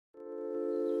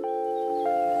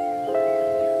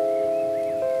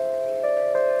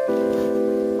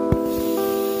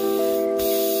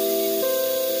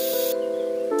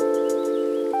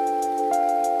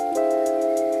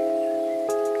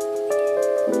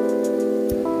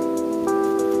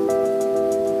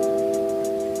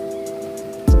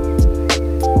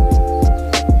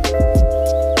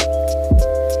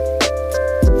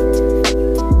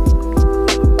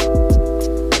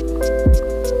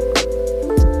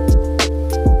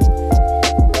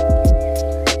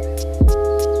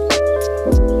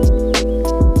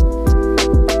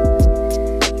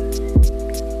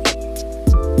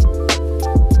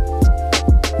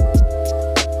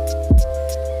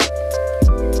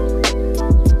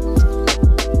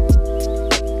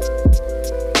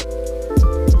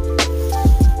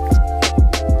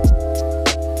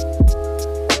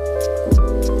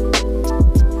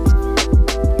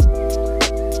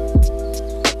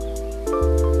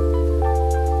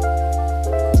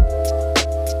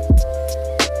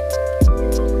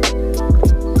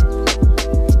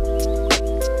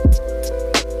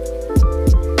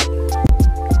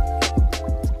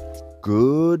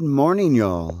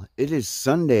It is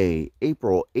Sunday,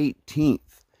 April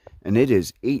 18th, and it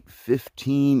is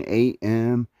 8:15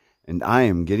 a.m., and I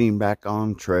am getting back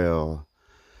on trail.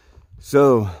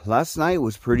 So, last night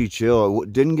was pretty chill.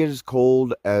 It didn't get as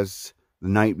cold as the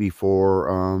night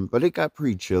before, but it got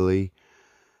pretty chilly.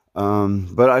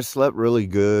 But I slept really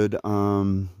good.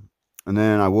 And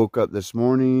then I woke up this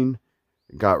morning,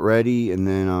 got ready, and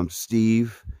then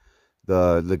Steve,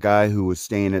 the guy who was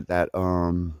staying at that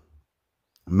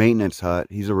maintenance hut,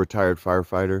 he's a retired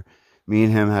firefighter. Me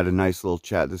and him had a nice little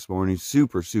chat this morning.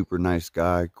 Super nice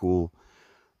guy, cool.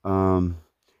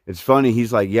 It's funny,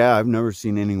 he's like, yeah, I've never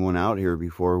seen anyone out here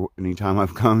before anytime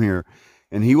I've come here.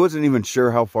 And he wasn't even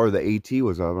sure how far the AT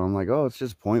was up. I'm like, oh, it's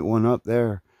just 0.1 up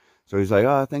there. So he's like,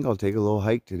 oh, I think I'll take a little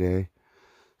hike today.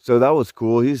 So that was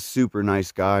cool. He's a super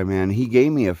nice guy, man. He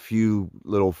gave me a few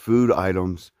little food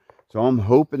items. So I'm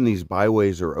hoping these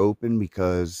byways are open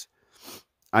because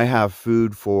I have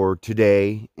food for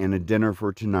today and a dinner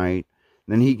for tonight.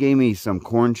 Then he gave me some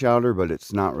corn chowder, but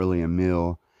it's not really a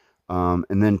meal.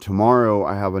 And then tomorrow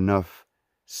I have enough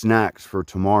snacks for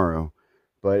tomorrow.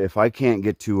 But if I can't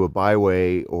get to a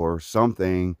byway or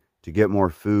something to get more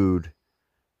food,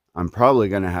 I'm probably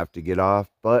going to have to get off.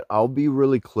 But I'll be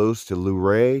really close to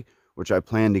Luray, which I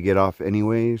plan to get off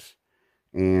anyways.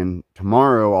 And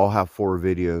tomorrow I'll have 4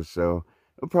 videos, so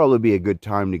it'll probably be a good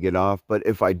time to get off. But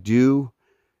if I do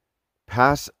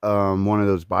pass one of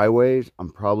those byways,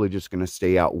 I'm probably just going to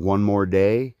stay out one more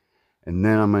day. And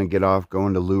then I'm going to get off,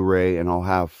 going to Luray, and I'll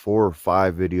have 4 or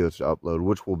 5 videos to upload,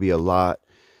 which will be a lot.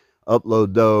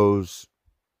 Upload those,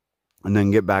 and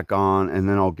then get back on, and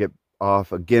then I'll get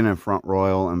off again in Front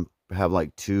Royal and have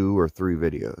like 2 or 3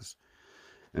 videos.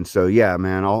 And so, yeah,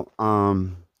 man,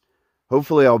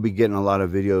 hopefully I'll be getting a lot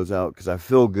of videos out because I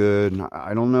feel good.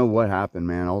 I don't know what happened,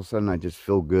 man. All of a sudden, I just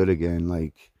feel good again.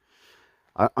 Like,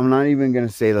 I'm not even going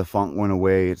to say the funk went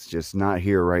away. It's just not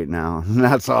here right now. And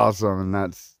that's awesome.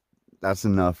 And that's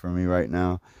enough for me right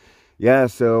now. Yeah,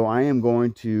 so I am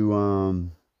going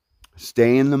to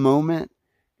stay in the moment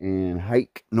and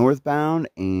hike northbound.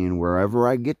 And wherever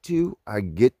I get to.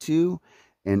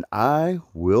 And I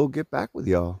will get back with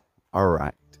y'all. All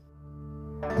right.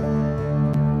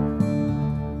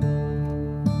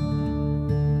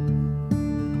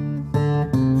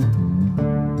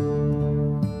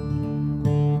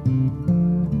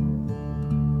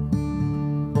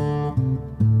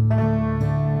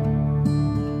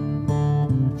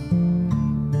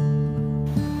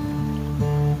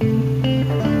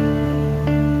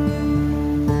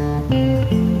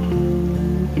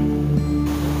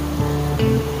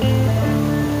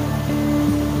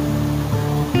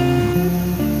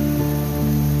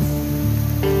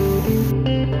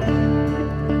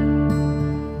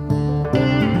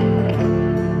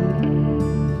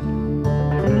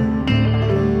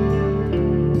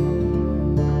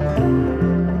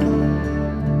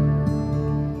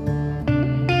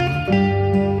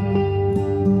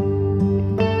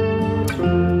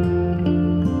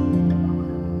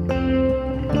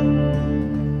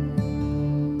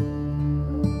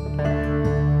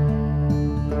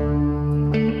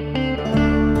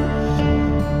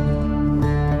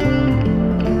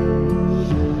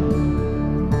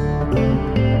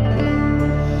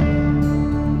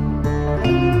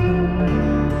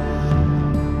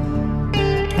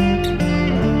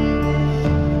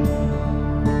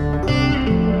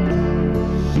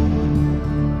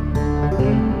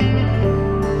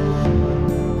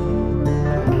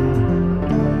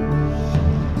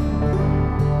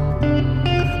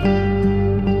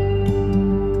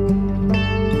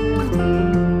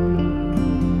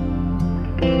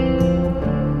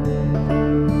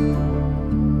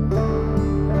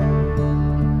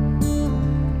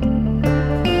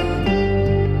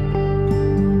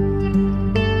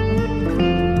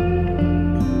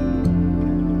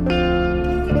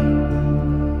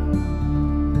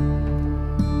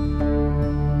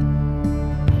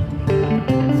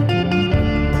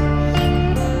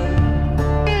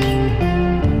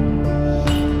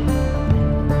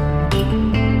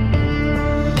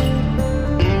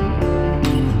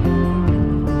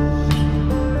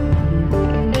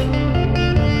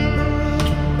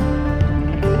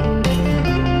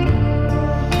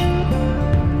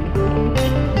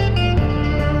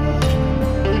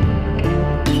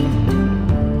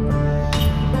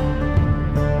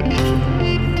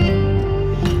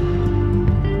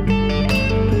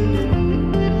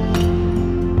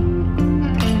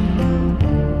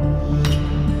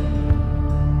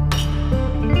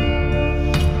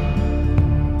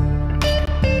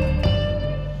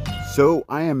 So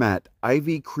I am at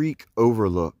Ivy Creek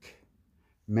Overlook.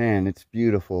 Man, it's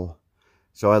beautiful.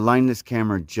 So I lined this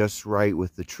camera just right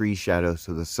with the tree shadow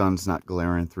so the sun's not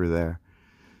glaring through there.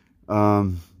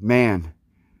 Man,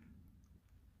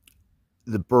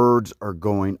 the birds are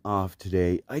going off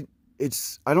today. I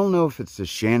don't know if it's the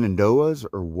Shenandoahs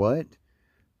or what,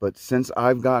 but since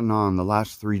I've gotten on the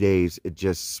last 3 days,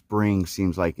 spring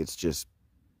seems like it's just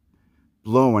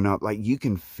blowing up. Like you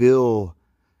can feel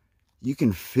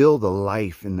the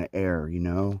life in the air, you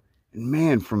know? And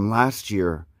man, from last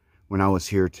year when I was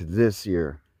here to this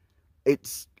year,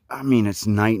 it's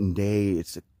night and day.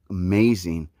 It's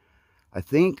amazing. I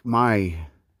think my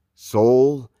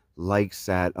soul likes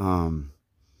that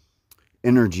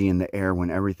energy in the air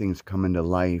when everything's coming to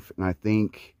life. And I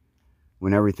think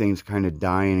when everything's kind of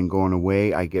dying and going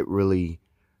away, I get really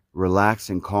relaxed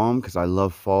and calm because I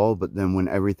love fall. But then when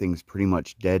everything's pretty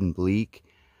much dead and bleak,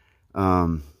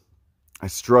 I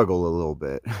struggle a little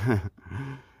bit.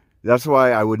 That's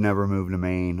why I would never move to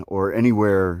Maine or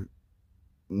anywhere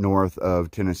north of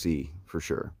Tennessee for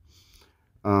sure.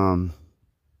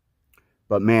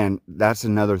 But man, that's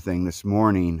another thing. This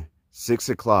morning, 6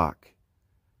 o'clock,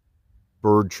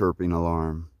 bird chirping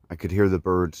alarm. I could hear the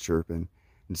birds chirping.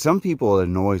 And some people, it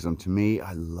annoys them. To me,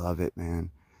 I love it,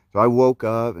 man. So I woke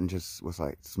up and just was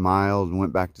like, smiled and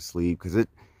went back to sleep because it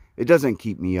doesn't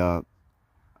keep me up.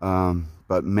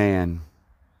 But man,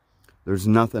 there's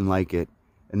nothing like it.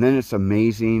 And then it's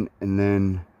amazing. And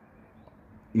then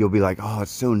you'll be like, oh,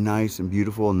 it's so nice and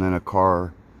beautiful. And then a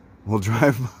car will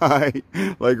drive by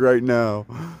like right now.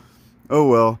 Oh,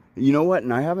 well, you know what?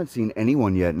 And I haven't seen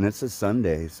anyone yet. And it's a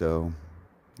Sunday. So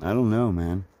I don't know,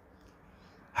 man.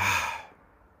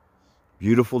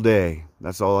 Beautiful day.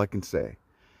 That's all I can say.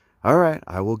 All right.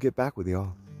 I will get back with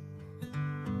y'all.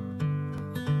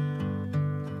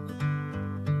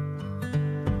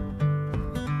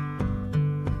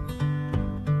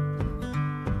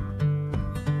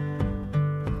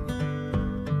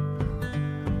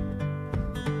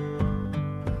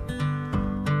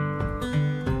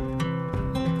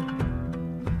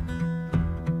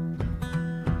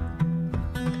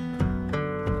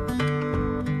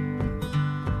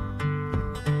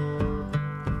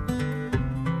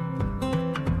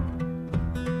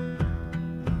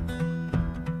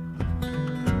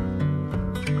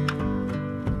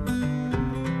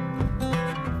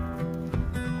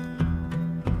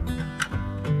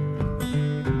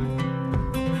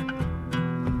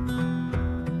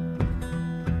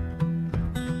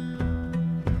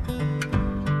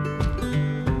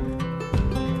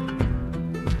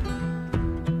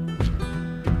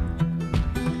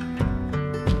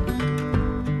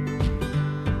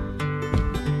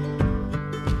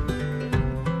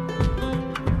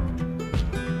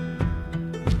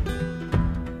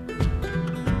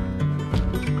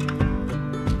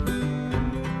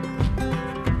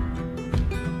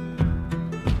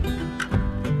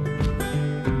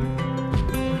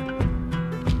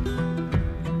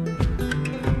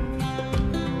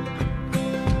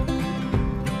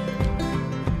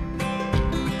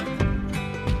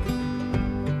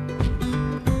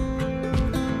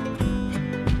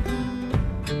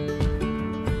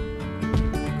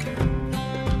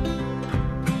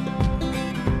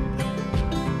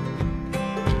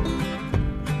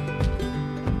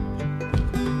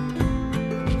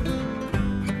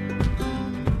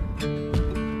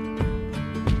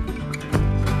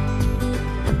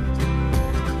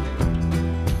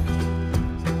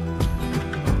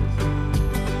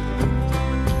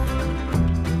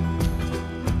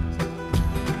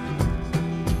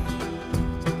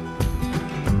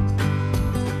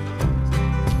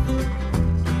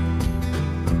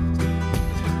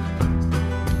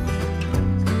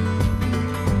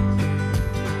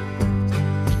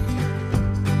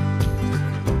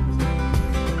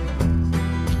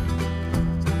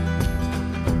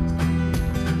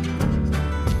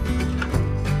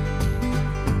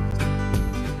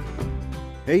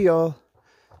 Hey y'all.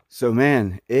 So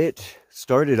man, it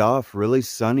started off really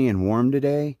sunny and warm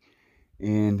today,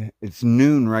 and it's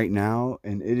noon right now,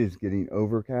 and it is getting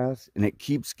overcast, and it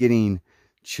keeps getting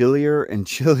chillier and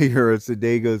chillier as the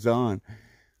day goes on.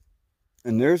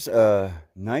 And there's a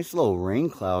nice little rain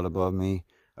cloud above me.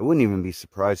 I wouldn't even be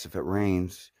surprised if it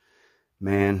rains,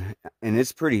 man. And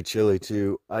it's pretty chilly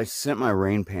too. I sent my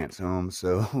rain pants home,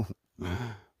 so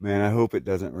man, I hope it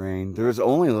doesn't rain. There's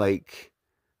only like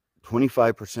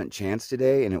 25% chance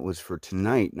today, and it was for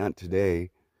tonight, not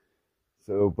today.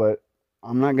 So, but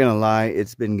I'm not gonna lie,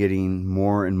 it's been getting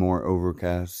more and more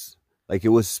overcast. Like, it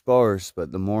was sparse,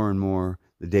 but the more and more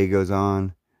the day goes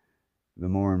on, the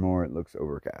more and more it looks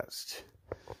overcast.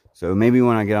 So maybe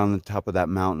when I get on the top of that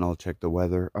mountain, I'll check the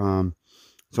weather.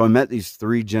 So I met these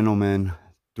three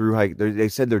through hike. They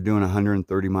said they're doing a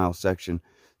 130-mile section.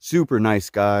 Super nice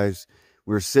guys.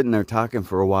 We were sitting there talking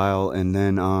for a while, and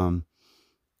then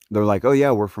they're like, "Oh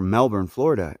yeah, we're from Melbourne,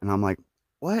 Florida." And I'm like,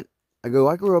 "What?" I go,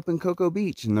 "I grew up in Cocoa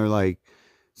Beach." And they're like,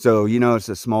 "So, you know, it's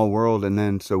a small world." And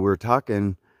then so we're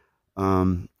talking,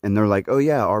 and they're like, "Oh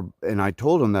yeah, and I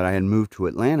told them that I had moved to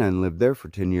Atlanta and lived there for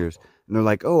 10 years. And they're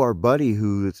like, "Oh, our buddy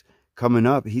who's coming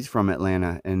up, he's from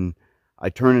Atlanta." And I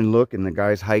turn and look, and the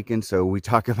guy's hiking, so we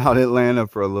talk about Atlanta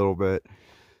for a little bit.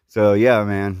 So yeah,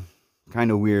 man, kind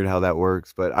of weird how that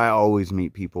works, but I always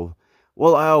meet people.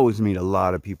 Well, I always meet a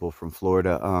lot of people from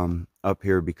Florida up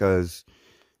here, because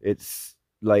it's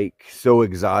like so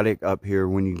exotic up here.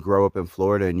 When you grow up in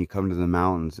Florida and you come to the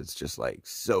mountains, it's just like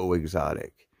so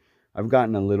exotic. I've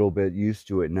gotten a little bit used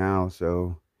to it now,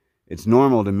 so it's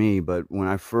normal to me. But when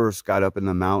I first got up in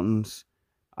the mountains,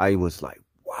 I was like,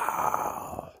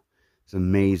 wow, it's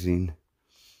amazing.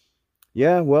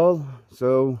 Yeah, well,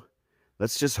 so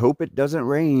let's just hope it doesn't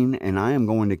rain, and I am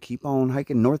going to keep on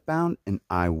hiking northbound, and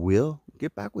I will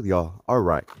get back with y'all. All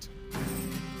right.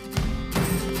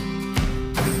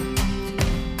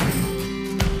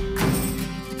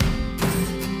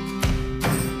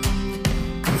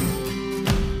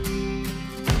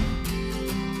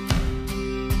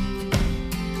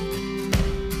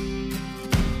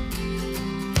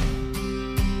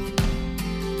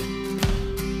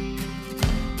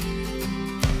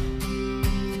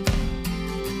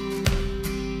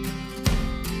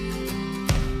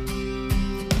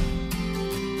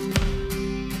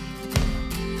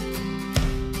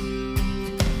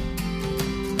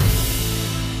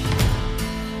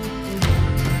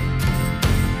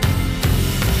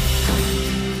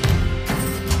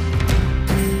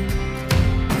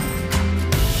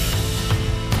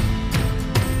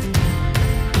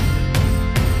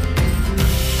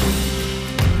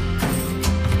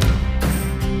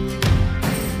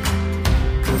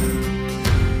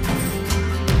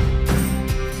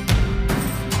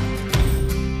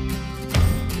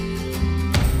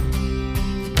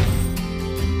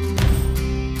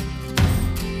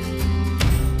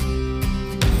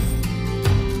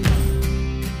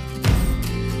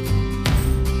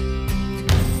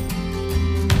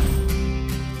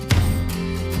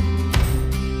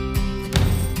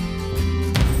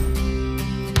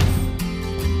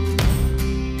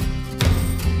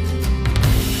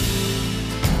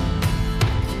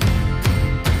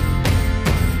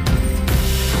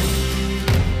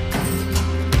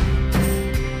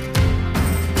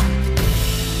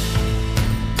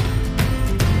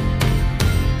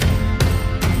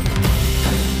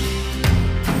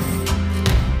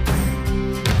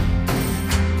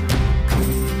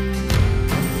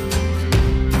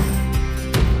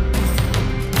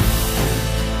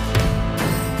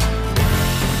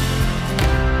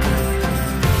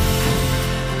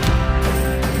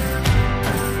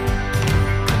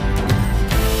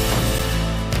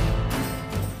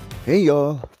 Hey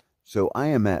y'all, so I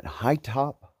am at High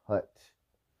Top Hut.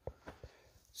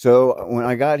 So when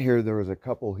I got here, there was a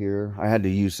couple here. I had to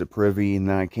use the privy, and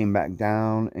then I came back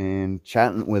down and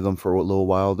chatting with them for a little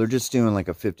while. They're just doing like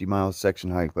a 50-mile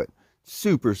section hike, but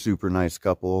super, super nice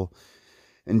couple.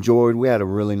 Enjoyed. We had a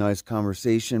really nice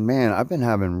conversation. Man, I've been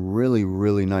having really,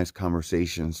 really nice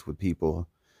conversations with people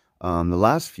the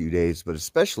last few days, but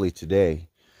especially today.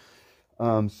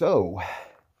 So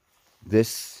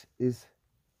this is...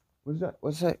 What is that?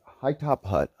 What's that? High Top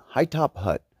Hut. High Top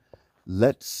Hut.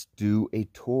 Let's do a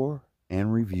tour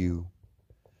and review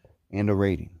and a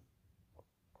rating.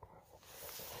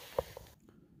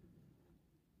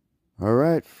 All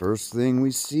right. First thing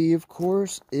we see, of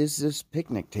course, is this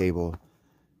picnic table.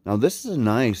 Now, this is a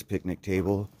nice picnic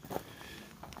table.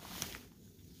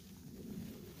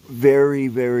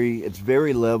 It's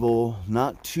very level,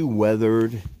 not too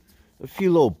weathered. A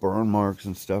few little burn marks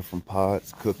and stuff from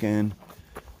pots cooking.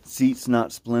 Seats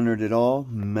not splintered at all.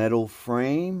 Metal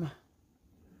frame.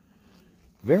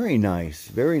 Very nice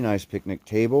picnic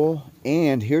table.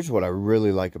 And here's what I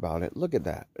really like about it. Look at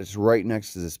that. It's right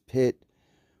next to this pit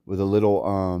with a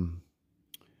little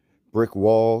brick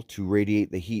wall to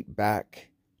radiate the heat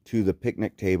back to the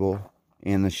picnic table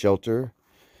and the shelter.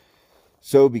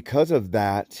 So because of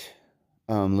that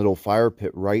little fire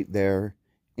pit right there,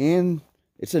 and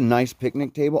it's a nice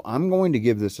picnic table, I'm going to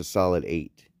give this a solid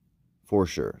 8. For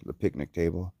sure, the picnic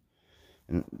table.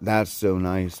 And that's so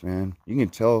nice, man. You can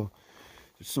tell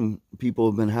some people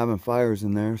have been having fires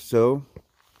in there. So,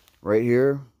 right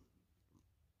here,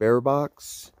 bear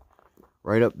box.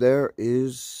 Right up there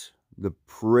is the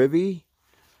privy.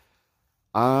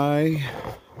 I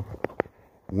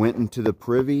went into the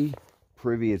privy.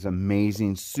 Privy is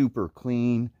amazing, super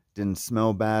clean, Didn't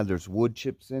smell bad. There's wood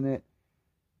chips in it.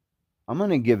 I'm going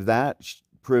to give that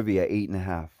privy a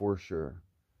 8.5 for sure.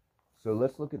 So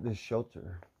let's look at this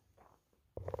shelter.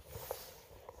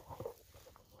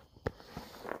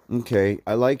 Okay,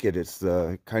 I like it. It's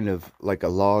the kind of like a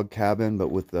log cabin, but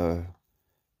with the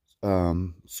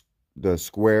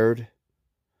squared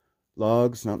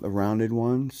logs, not the rounded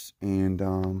ones.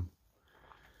 And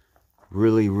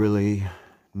really, really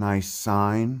nice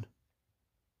sign.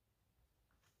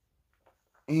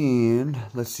 And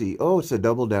let's see. Oh, it's a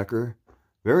double decker.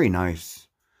 Very nice.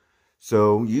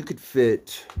 So you could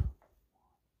fit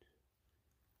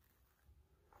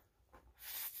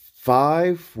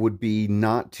 5 would be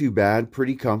not too bad,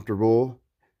 pretty comfortable.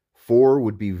 4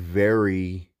 would be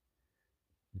very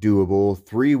doable.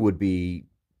 3 would be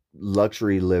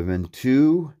luxury living.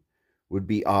 2 would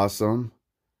be awesome,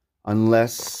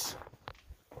 unless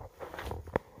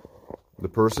the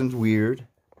person's weird.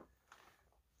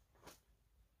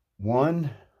 1,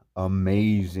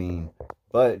 amazing.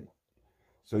 But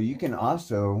so you can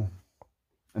also,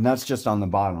 and that's just on the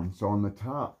bottom. So on the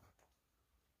top,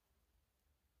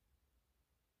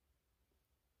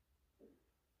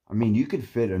 I mean, you could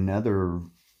fit another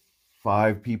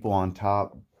 5 people on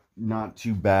top. Not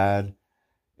too bad.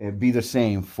 It'd be the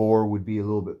same. 4 would be a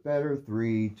little bit better.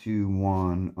 3, 2,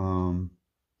 1.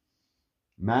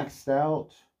 Maxed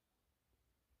out.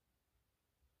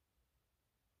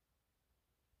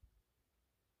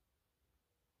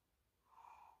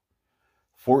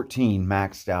 $14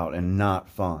 maxed out and not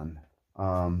fun.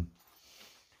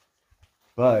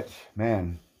 But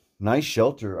man, nice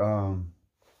shelter.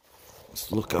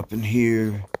 Let's look up in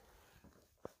here.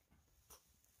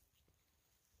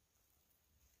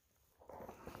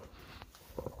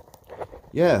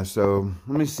 Yeah, so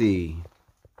let me see.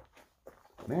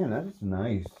 Man, that is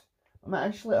nice. I'm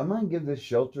gonna give this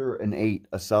shelter an 8,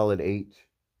 a solid 8.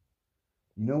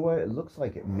 You know what? It looks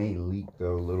like it may leak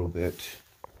though a little bit.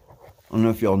 I don't know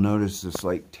if y'all notice this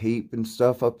like tape and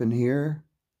stuff up in here.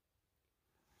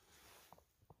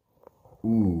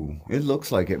 Ooh, it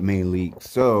looks like it may leak.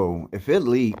 So if it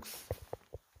leaks,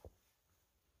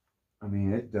 I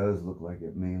mean, it does look like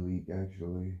it may leak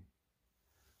actually.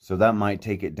 So that might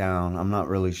take it down. I'm not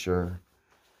really sure.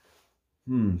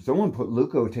 Someone put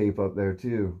Luco tape up there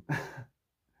too.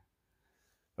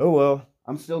 Oh well,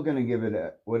 I'm still gonna give it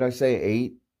a, what'd I say,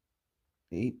 8?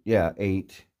 8? Yeah,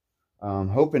 8.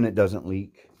 Hoping it doesn't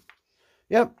leak.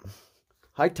 Yep.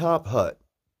 High top hut.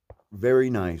 Very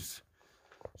nice.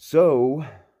 So,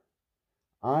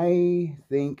 I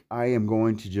think I am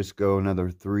going to just go another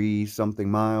 3-something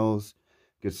miles.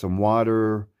 Get some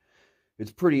water.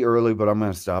 It's pretty early, but I'm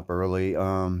going to stop early.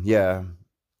 Yeah.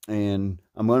 And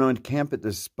I'm going to camp at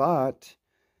this spot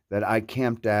that I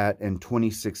camped at in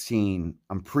 2016.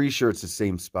 I'm pretty sure it's the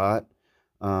same spot.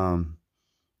 And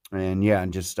yeah,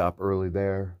 and just stop early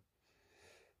there.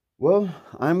 Well,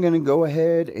 I'm going to go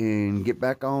ahead and get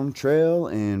back on trail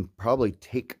and probably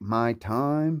take my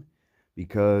time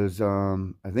because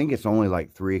I think it's only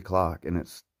like 3 o'clock and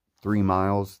it's 3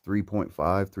 miles, 3.5,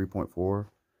 3.4.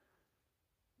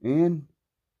 And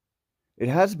it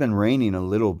has been raining a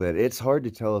little bit. It's hard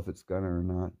to tell if it's gonna or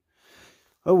not.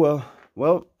 Oh well.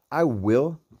 Well, I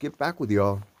will get back with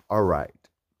y'all. All right.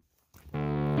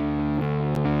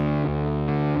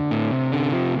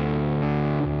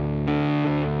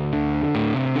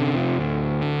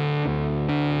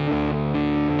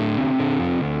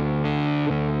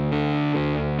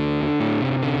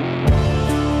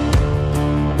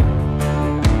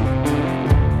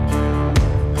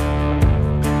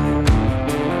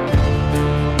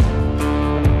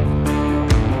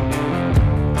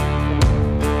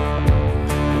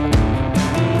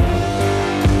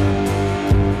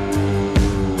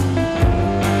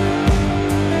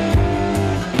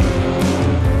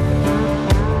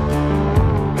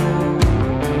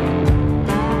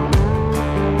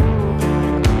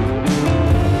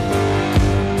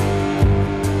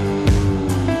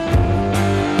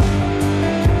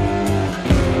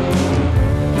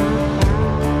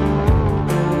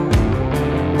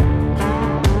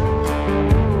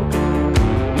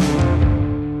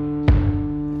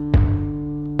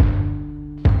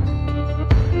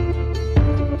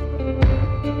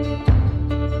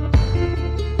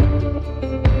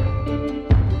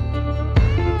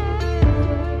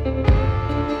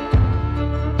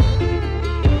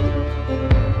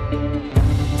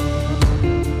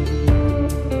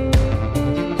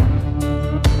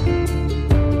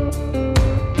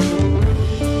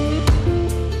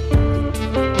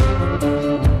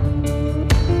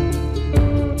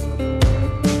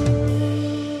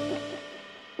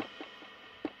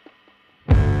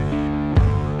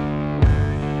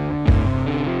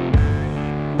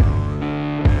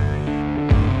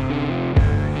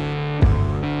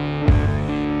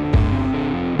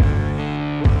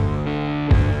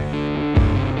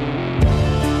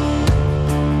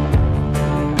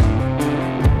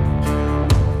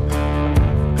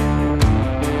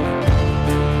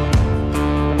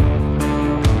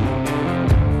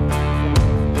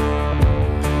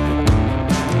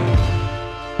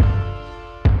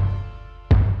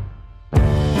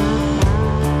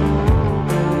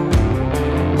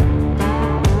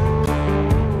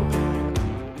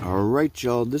 Alright,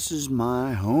 y'all, this is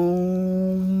my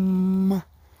home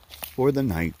for the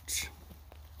night.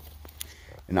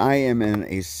 And I am in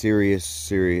a serious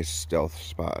stealth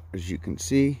spot, as you can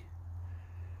see.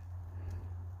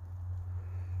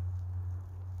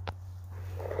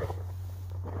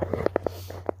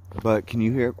 But can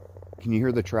you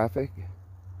hear the traffic?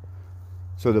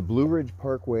 So the Blue Ridge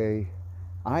Parkway,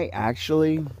 I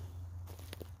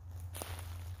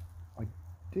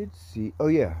did see, oh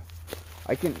yeah,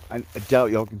 I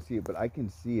doubt y'all can see it, but I can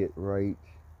see it right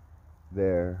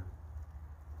there.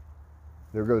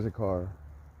 There goes a car.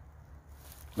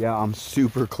 Yeah, I'm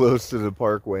super close to the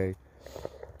parkway.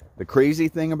 The crazy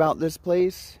thing about this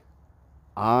place,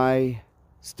 I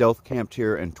stealth camped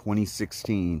here in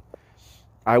 2016.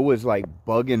 I was like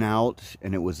bugging out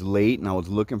and it was late and I was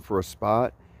looking for a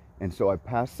spot. And so I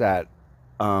passed that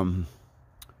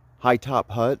high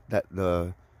top hut, that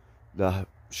the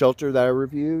shelter that I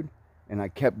reviewed, and I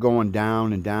kept going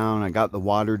down and down. I got the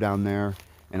water down there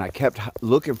and I kept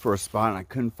looking for a spot and I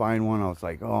couldn't find one. I was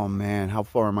like, oh man, how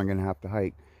far am I going to have to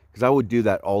hike? Because I would do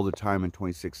that all the time in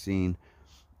 2016.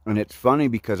 And it's funny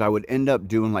because I would end up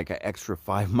doing like an extra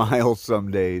 5 miles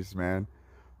some days, man.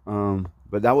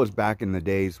 But that was back in the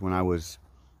days when I was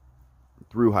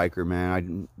through hiker, man. I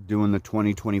doing the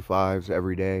 20-25s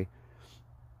every day.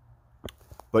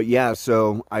 But yeah,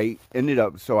 so I ended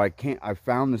up, I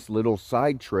found this little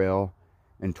side trail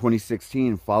in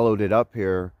 2016, followed it up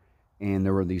here, and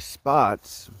there were these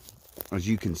spots, as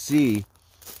you can see,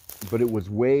 but it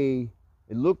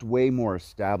looked way more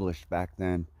established back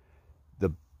then.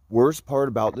 The worst part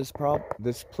about this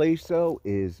place though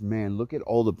is, man, look at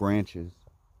all the branches.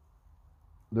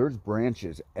 There's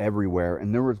branches everywhere,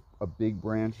 and there was a big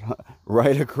branch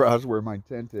right across where my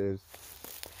tent is.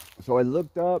 So I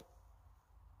looked up,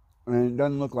 and it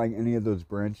doesn't look like any of those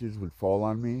branches would fall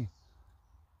on me.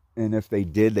 And if they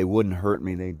did, they wouldn't hurt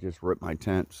me. They'd just rip my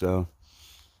tent. So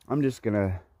I'm just going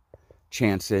to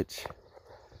chance it.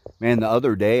 Man, the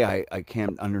other day I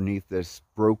camped underneath this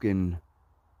broken,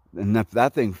 and if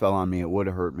that thing fell on me, it would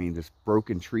have hurt me. This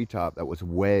broken treetop that was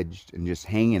wedged and just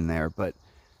hanging there. But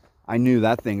I knew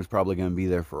that thing's probably going to be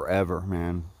there forever,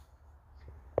 man.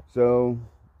 So,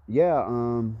 yeah,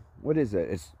 what is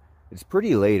it? It's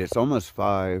pretty late. It's almost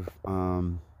 5.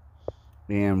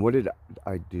 And what did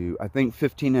I do? I think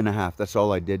 15.5. That's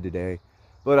all I did today.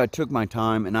 But I took my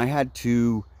time, and I had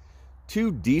two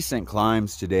decent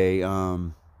climbs today.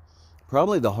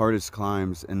 Probably the hardest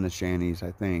climbs in the shanties,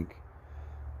 I think.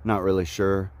 Not really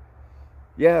sure.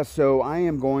 Yeah, so I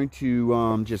am going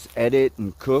to just edit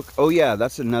and cook. Oh yeah,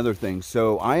 that's another thing.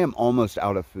 So I am almost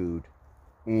out of food.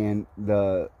 And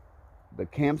the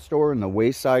camp store and the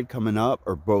Wayside coming up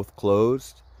are both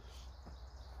closed.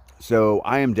 So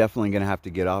I am definitely going to have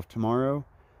to get off tomorrow.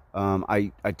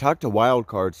 I talked to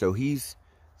Wildcard, so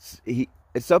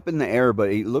it's up in the air,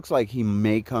 but it looks like he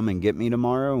may come and get me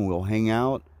tomorrow and we'll hang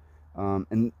out.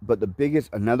 But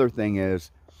another thing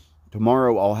is,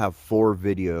 tomorrow I'll have 4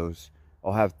 videos.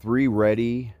 I'll have 3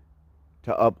 ready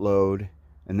to upload,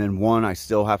 and then 1 I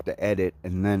still have to edit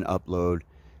and then upload,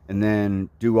 and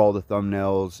then do all the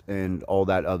thumbnails and all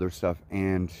that other stuff.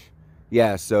 And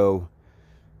yeah, so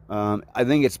I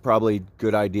think it's probably a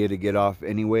good idea to get off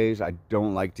anyways. I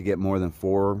don't like to get more than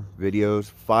 4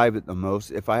 videos, 5 at the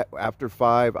most. After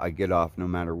 5, I get off no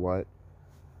matter what.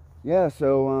 Yeah,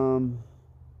 so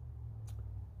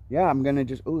yeah, I'm gonna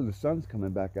just, oh, the sun's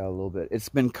coming back out a little bit. It's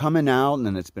been coming out and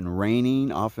then it's been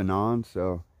raining off and on,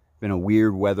 so it's been a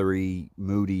weird, weathery,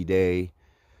 moody day.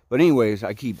 But anyways,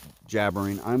 I keep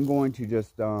jabbering. I'm going to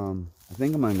just, I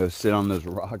think I'm gonna go sit on those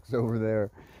rocks over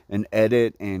there and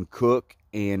edit and cook,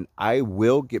 and I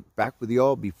will get back with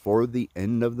y'all before the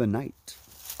end of the night.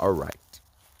 All right.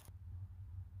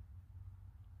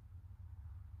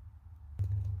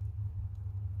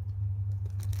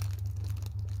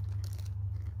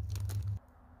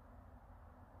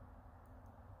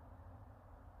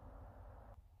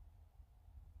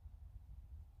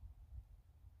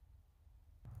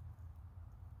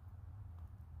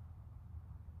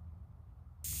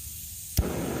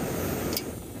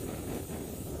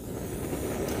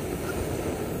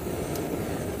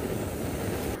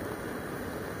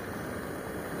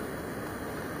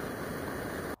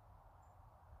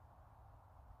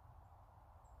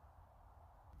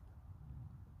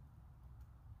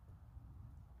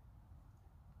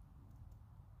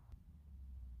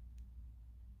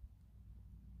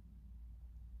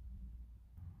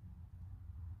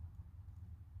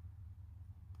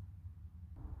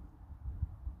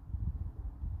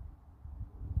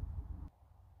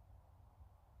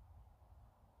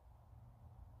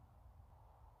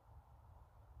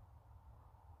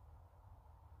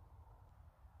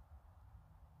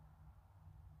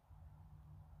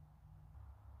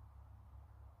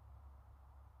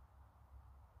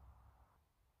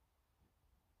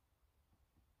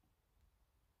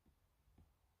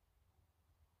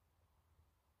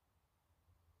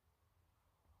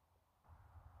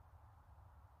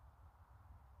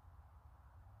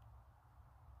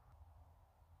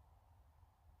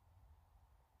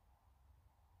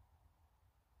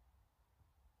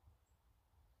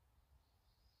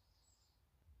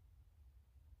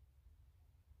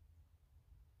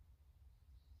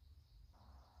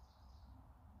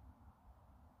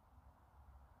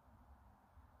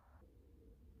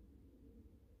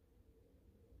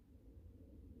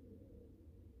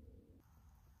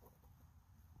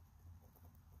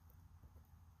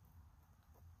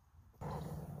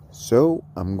 So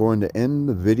I'm going to end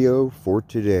the video for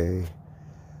today.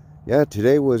 Yeah,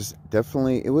 today was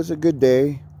definitely, it was a good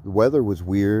day. The weather was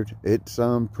weird. It's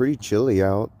pretty chilly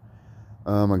out.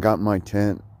 I got in my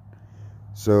tent.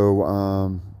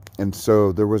 So and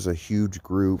so there was a huge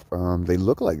group. They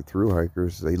look like thru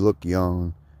hikers. They look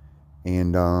young,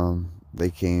 and they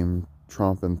came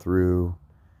tromping through,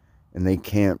 and they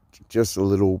camped just a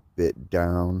little bit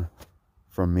down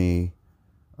from me.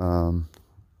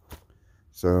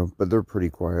 So, but they're pretty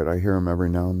quiet. I hear them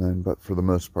every now and then, but for the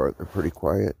most part, they're pretty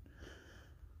quiet.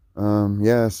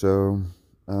 Yeah, so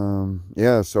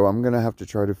I'm gonna have to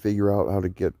try to figure out how to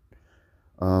get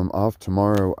off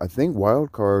tomorrow. I think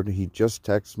Wildcard, he just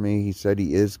texted me. He said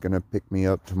he is gonna pick me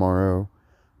up tomorrow.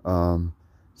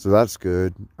 So that's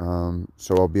good.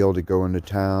 So I'll be able to go into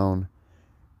town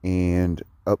and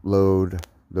upload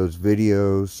those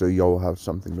videos so y'all will have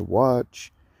something to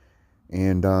watch.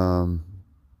 And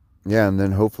yeah, and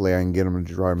then hopefully I can get him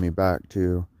to drive me back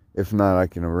too. If not, I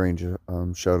can arrange a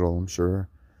shuttle, I'm sure.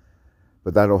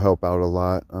 But that'll help out a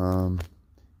lot.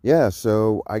 Yeah,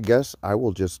 so I guess I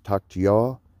will just talk to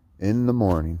y'all in the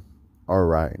morning. All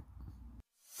right.